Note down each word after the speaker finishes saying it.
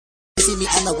See me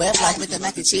on the web like with the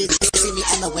mac and cheese. See me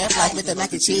on the web like with the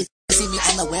mac and cheese. See me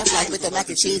on the web like with the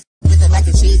mac and cheese. With the mac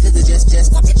and cheese, cause it's just.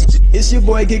 It's your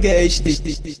boy Giga HD.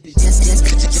 Just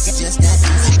that.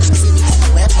 See me on the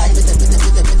web like with the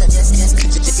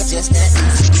just that.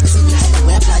 See me on the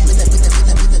web like with the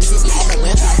see me on the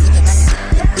web like with the mac.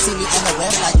 See me on the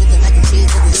web like with the mac and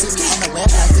cheese. See me on the web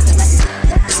like with the mac.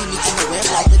 See me on the web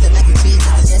like with the mac and cheese.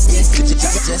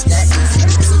 Just that.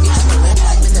 See me on the web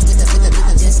like with the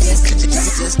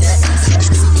just that.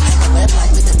 See me on the web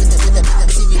like with the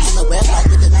see me on the web like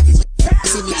with the mac and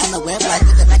see me on the web like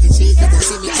with the mac and cheese.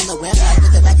 See me on the web like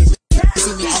with the mac and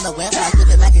see me on the web like with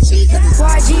the mac and cheese.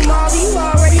 YG Marley, you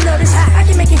already know this. I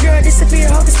can make your girl disappear,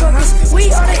 hocus pocus. We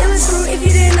are the illest crew if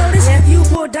you didn't notice. If you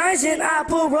pull dimes and I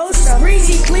pull roaster.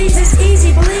 Breezy, please, it's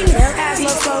easy, believe me. Ass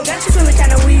low flow, got you feeling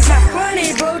kinda wheezy. Run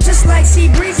it, bro, just like Sea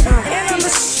Breezy. And I'm the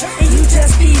and you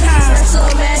just be high. So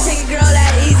man, take a girl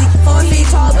that easy. 4 feet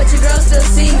tall, but your girl still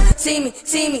see me.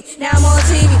 Now I'm on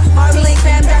TV. Marvel Link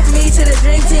fam drafted me to the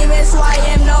dream team. It's why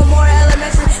I am no more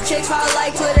elementary. Chicks follow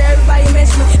like Twitter, everybody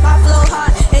mention me. My flow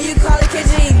hot, and you call it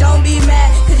kitchen. Don't be mad,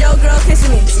 cause your girl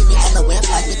kissing me. See me on the web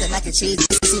like with the mac and cheese.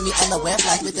 See me on the web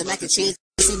like with the mac and cheese.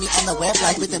 See me on the web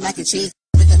like with the mac and cheese.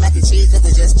 With the mac and cheese, cause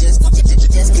it's just that. See me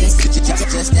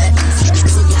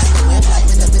on the web like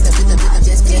with the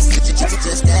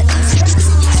just that. See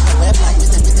me on the web like with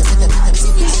the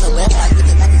see me on the web like with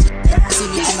the mac and cheese. See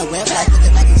me on the web like with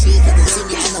the mac and cheese. See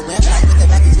me on the web like with the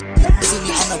mac and cheese. See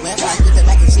me on the web like with the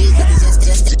mac and cheese.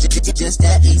 Just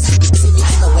that easy. See me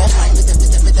on the web like with the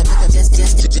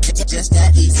just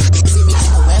that easy. See me on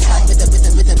the web like with the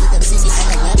see me on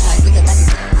the web like with the mac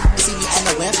and see me on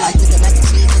the web like with the mac and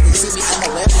cheese. See me on the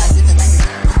web like with the mac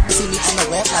and see me on the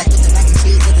web like with the mac and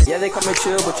cheese. Yeah, they call me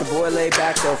chill, but your boy laid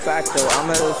back though, facto. I'm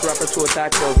a host rapper to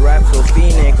attack those raps, so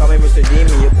fiending. Call me Mr.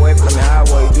 Demon, your boy flaming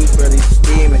highway, dudes barely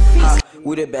steaming.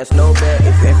 We the best, no bet.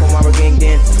 If you ain't from our gang,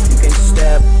 then you can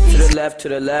step to the left, to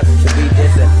be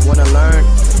distant. Wanna learn?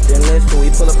 Then listen,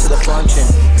 we pull up to the function.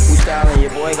 We styling,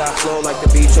 your boy got flow like the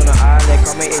beach on the island.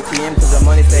 Call me ATM, cause the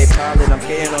money stay piling. I'm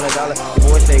skating on a dollar, your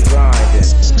boy stay grinding.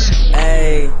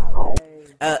 Hey,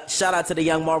 shout out to the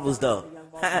young Marvels though.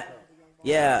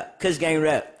 Yeah, Kush Gang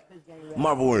rep.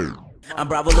 Marvel. I'm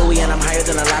Bravo Loui and I'm higher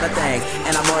than a lot of things.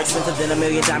 And I'm more expensive than a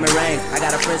million diamond rings. I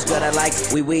got a French girl that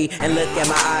likes wee and look at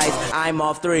my eyes, I'm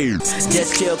off 3.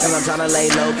 Just chill cause I'm tryna lay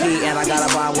low key. And I got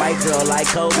a blonde white girl like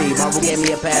Kobe. Marvel gave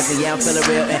me a pass and yeah I'm feeling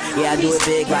real. And yeah I do it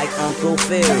big like Uncle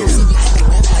Phil. See me on the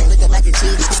web like with the mac and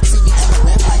cheese. See me on the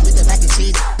web like with the mac and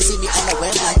cheese. See me on the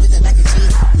web like with the mac and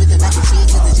cheese. With the mac and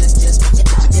cheese cause it's just that.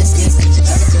 See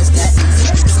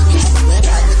me on the web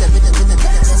like with the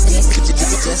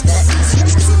just that.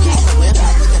 See me on the web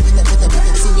like with the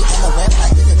see me on the web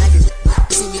like with the mac and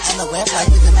see me on the web like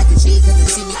with the mac and cheese.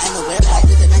 See me on the web like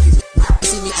with the mac and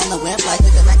see me on the web like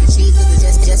with the mac and cheese.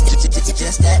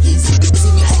 Just that easy.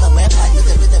 See me on the web like with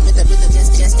the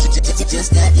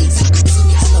just that easy. See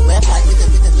me on the web like with the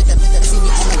see me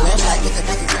on the web like with the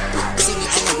mac and see me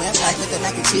on the web like with the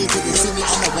mac and cheese. See me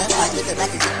on the web like with the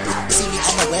mac and see me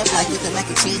on the web like with the mac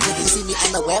and cheese. See me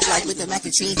on the web like with the mac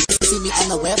and cheese. See me on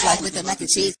the web like with the mac and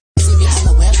cheese. See me on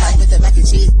the web like with the mac and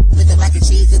cheese. With the mac and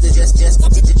cheese, it's just.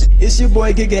 It's your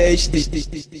boy Giga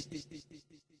HD.